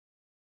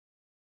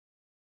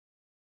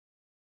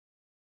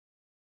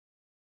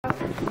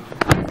He's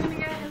gonna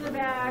get in the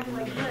bag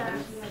like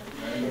this.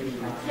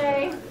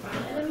 Okay,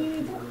 and then you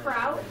need to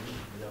crouch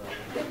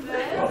like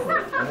this.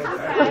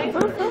 Okay,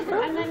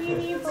 and then you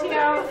need to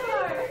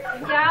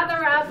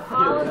gather up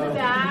all of the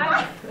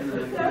bags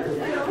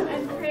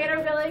and create a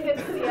really good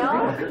seal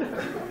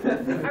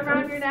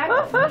around your neck.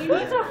 You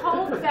need to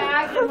hold the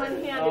bag in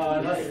one hand if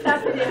you just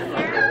stuff it in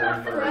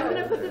here. So I'm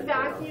going to put the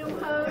vacuum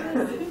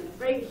hose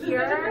right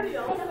here.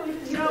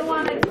 You don't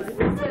want to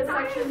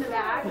section the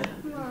bag.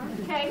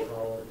 Okay?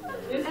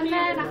 And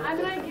then I'm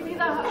going to give you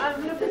I'm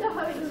going to put the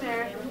hose in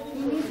there.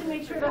 You need to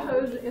make sure the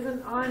hose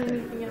isn't on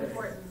anything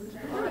important.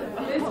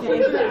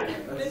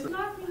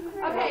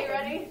 Okay, you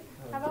ready?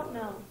 How about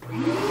no?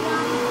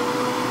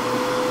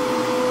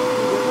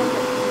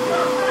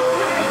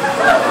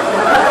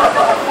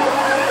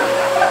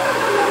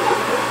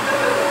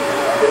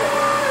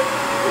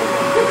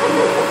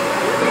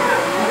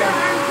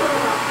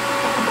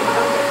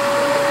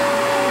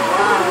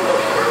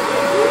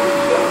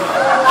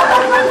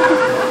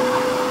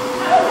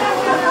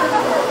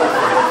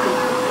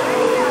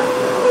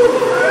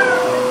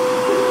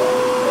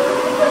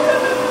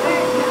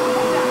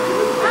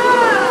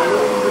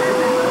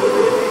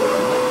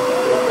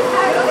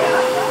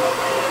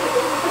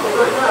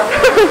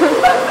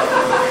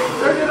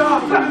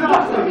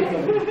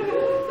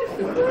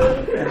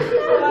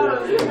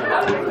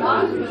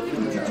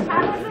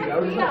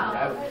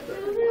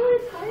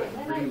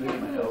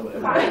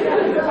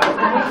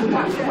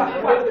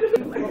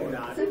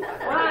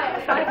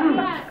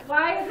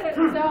 Why is it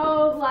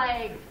so,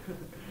 like,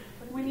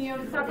 when you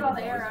suck all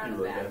the air out of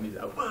that?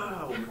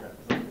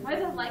 Why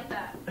is it like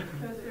that?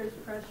 Because there's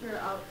pressure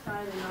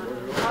outside and not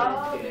inside.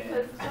 Oh,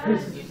 because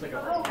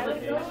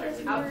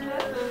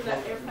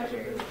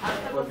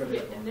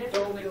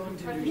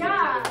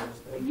yeah,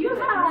 you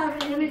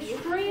have an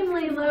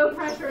extremely low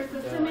pressure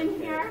system in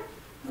here.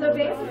 So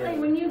basically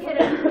when you get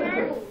in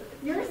here,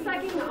 you're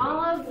sucking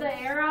all of the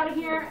air out of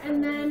here,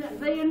 and then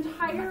the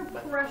entire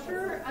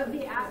pressure of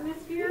the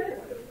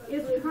atmosphere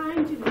is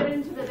trying to get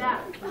into the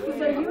deck.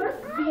 So you're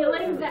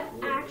feeling the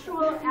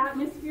actual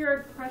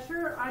atmospheric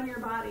pressure on your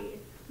body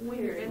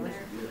when you're in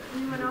there.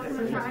 Anyone else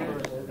want to try?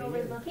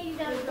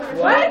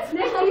 What?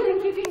 Nick, do you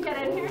think you can get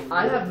in here?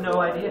 I have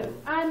no idea.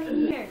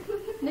 Here.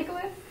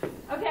 Nicholas?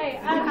 Okay,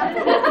 I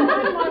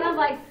want to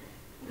like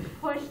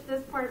push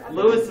this part up.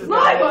 Lewis is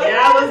going.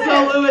 Yeah, let's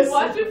go, Lewis.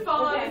 Watch it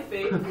fall on his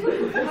face. Okay.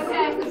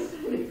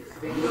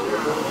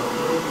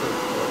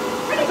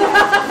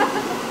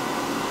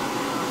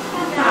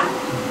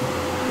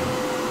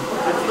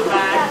 That's the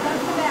bag. Yeah,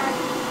 that's the bag.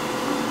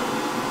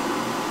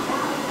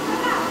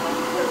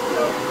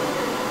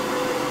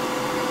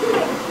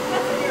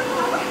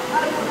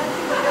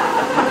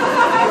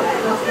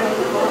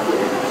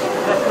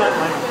 That's not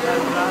my.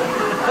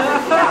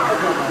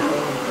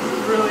 This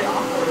is really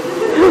awkward.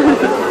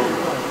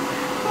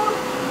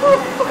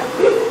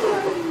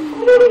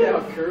 Look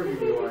how curvy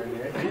you are,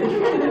 Nick.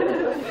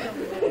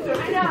 I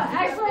know.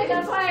 Actually,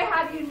 that's why I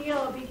have you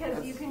kneel, because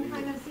you can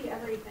kind of see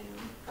everything.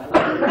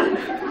 Alright.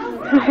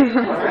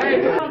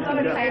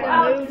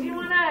 Oh, do you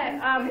want to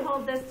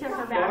hold this tip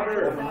for back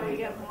so we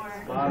get more?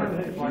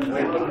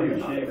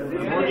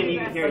 Morgan, you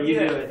do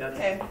it. That's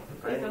okay.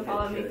 Please don't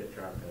follow me.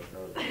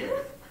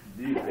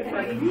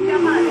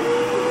 Come on.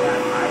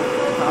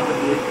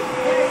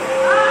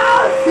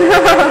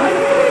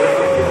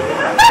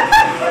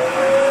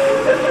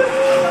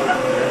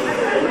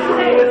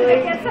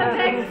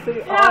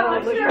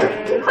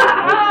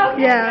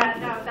 Yeah.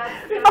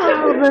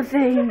 All the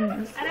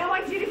things. And I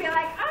want you to be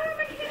like, oh,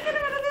 I can't get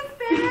out of this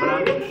bag. Put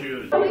on some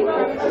shoes.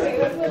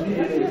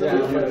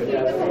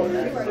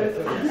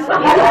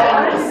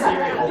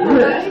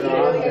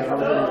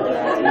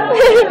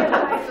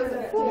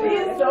 He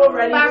is so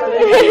ready for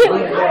this.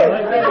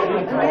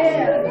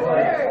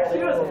 She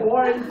was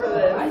born for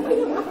this.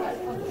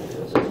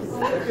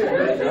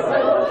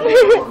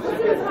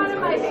 One of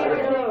my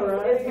favorite things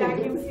is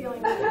vacuum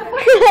sealing.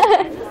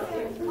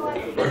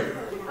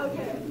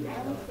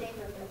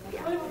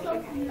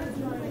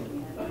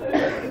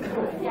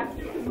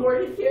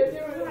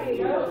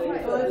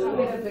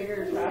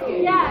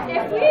 Yeah,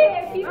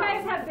 if you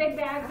guys have big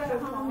bags at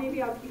home,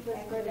 maybe I'll keep this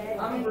for a day.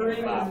 I'm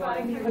bringing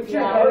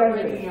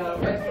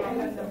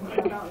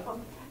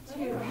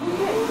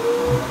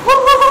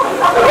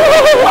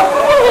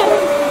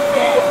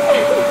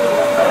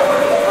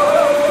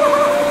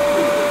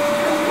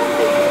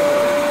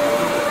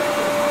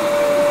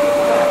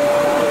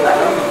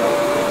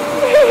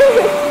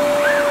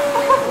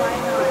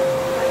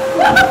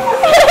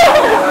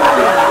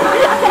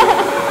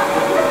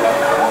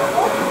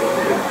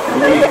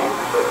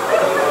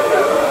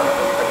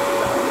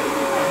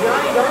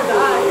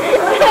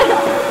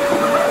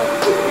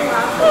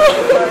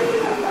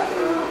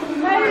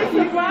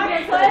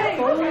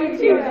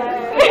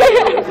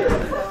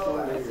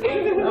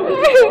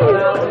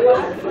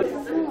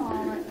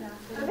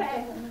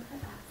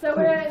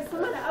Okay, so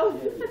someone, oh,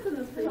 who fits in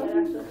this pretty good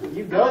actually?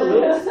 You go,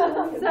 Lewis.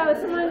 So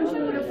someone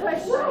should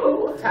push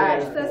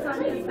this on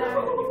his back.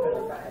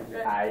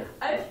 I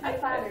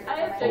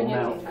have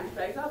gigantic trash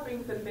bags. I'll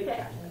bring some big trash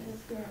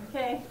bags.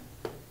 Okay.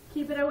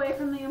 Keep it away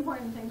from the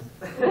important things.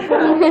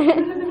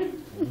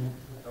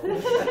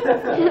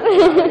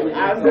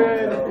 I'm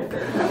good.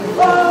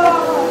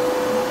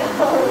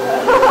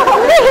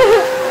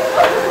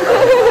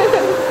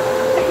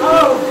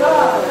 Oh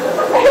God!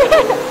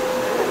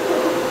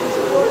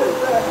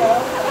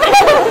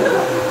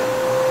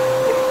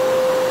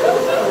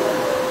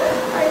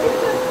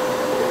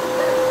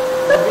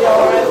 Be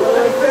alright,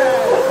 like that.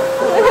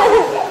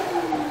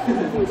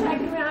 Check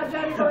him out,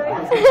 Johnny boy.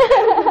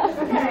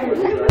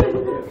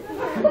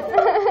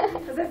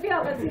 Does it feel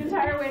that's the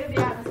entire weight of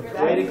the atmosphere?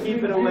 Way to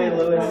keep it away,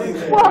 Louis.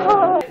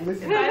 Whoa.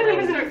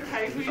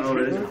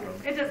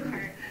 It doesn't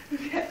hurt.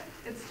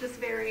 It's just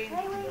very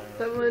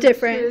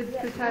Different.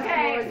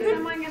 okay. Is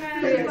someone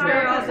gonna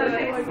borrow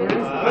something?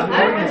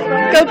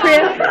 Go,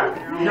 Priya.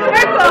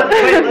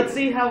 Wait, let's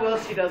see how well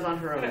she does on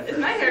her own. Is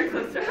my hair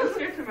closer? How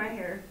close to my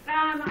hair?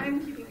 I'm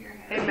keeping your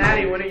hair. Hey,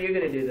 Maddie, when are you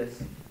gonna do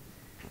this?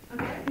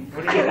 Okay.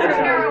 When Keep are you her gonna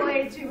hair do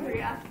away too,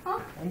 Priya.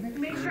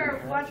 Make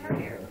sure, watch her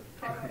hair.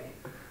 I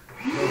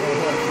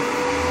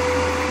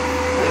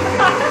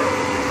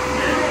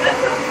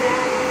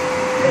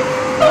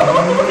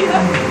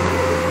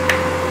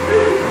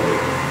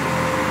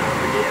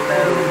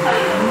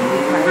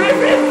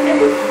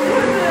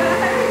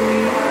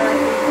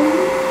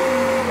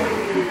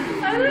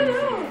don't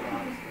know.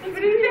 What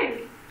do you think?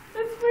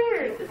 That's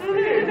weird.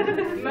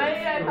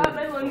 I thought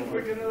my lungs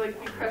were gonna like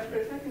be crushed for a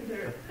second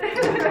there.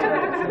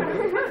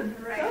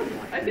 Right.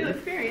 I feel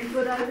experienced.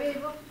 Would I be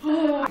able?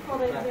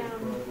 Hold it down.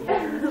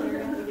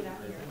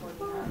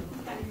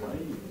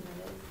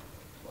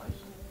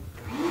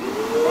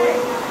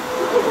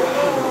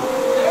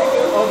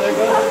 Oh, there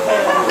goes the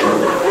tail.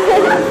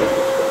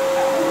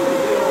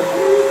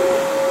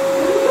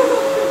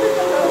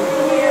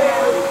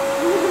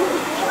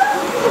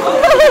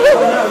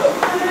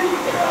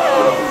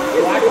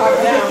 Black Hawk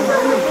down.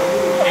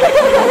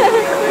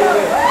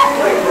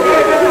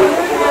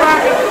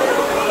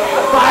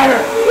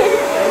 Fire!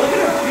 Hey, look at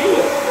her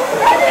feet.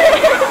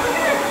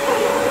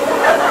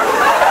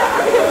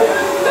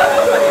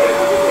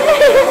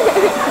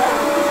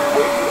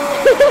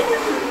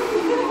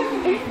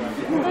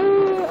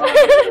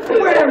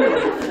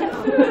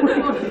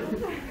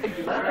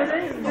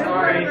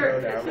 Sorry.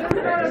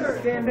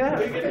 Stand up.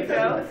 We good to go?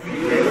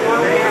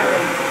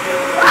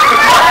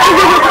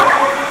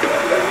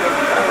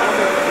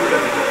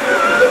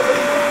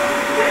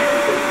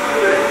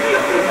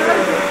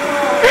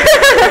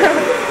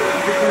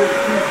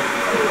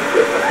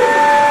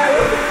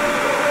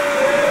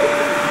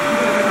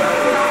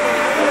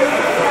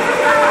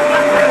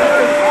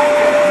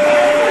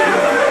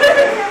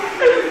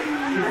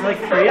 She's like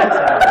Priya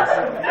size.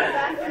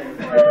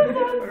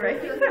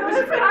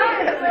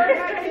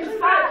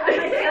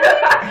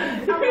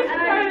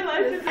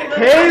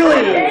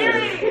 Haley!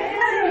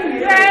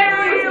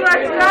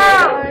 Let's go!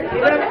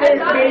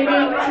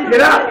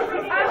 Get up!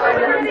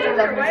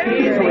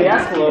 Can we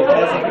ask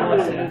Lopez if you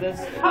listen to this?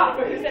 I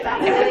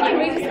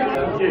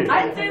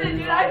did it,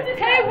 dude. I did it.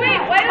 Hey,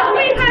 wait. Why don't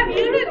we have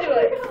you to do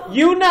it?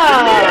 Yuna!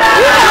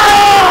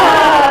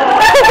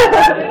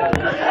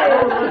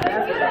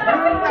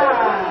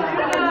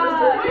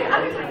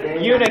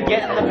 Yuna,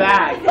 get in the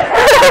bag.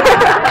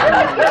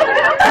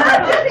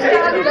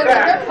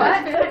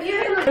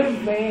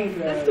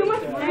 There's too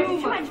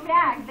much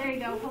bag. There you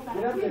go. Hold that.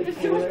 There's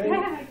too much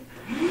bag.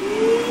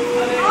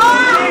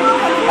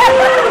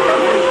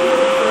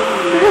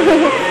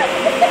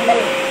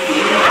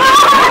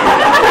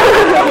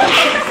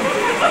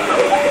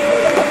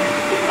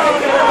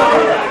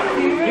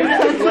 You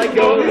just let go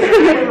of it.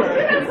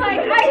 It's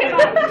like, I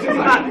give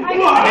up.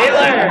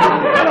 Taylor!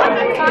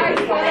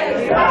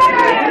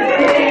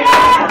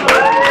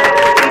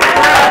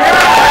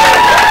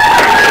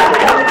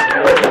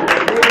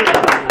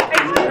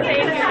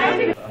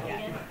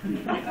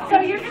 So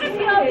you're going to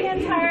feel the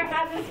entire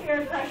atmosphere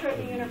of pressure of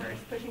the universe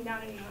pushing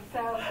down on you. So.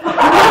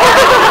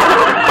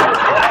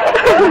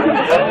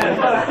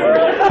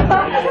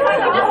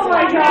 Oh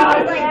my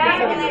God.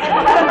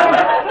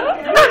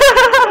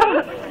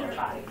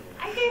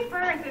 I gave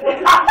birth.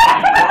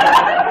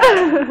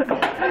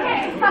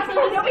 Okay,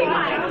 you'll be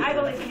fine. I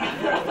believe in you.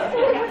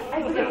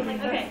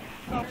 Okay.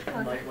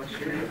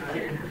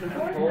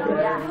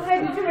 Hey,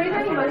 did you raise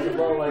any money?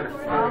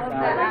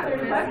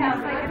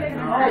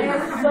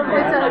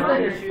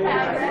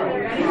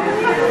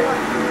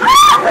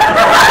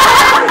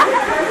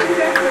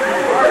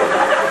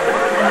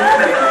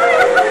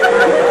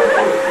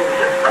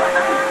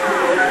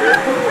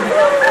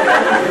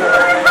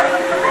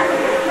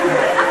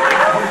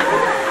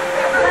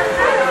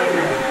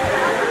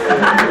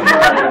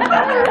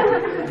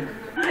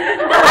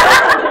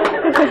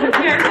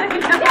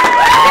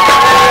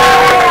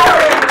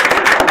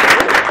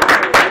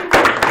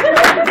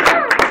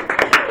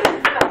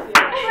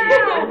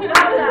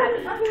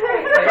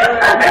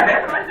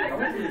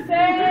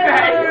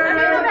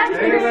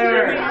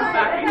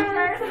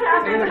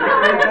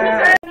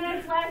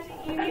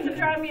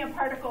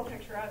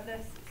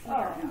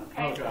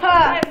 Okay.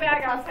 Upside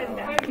back, upside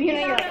down. You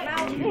know you're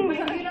like,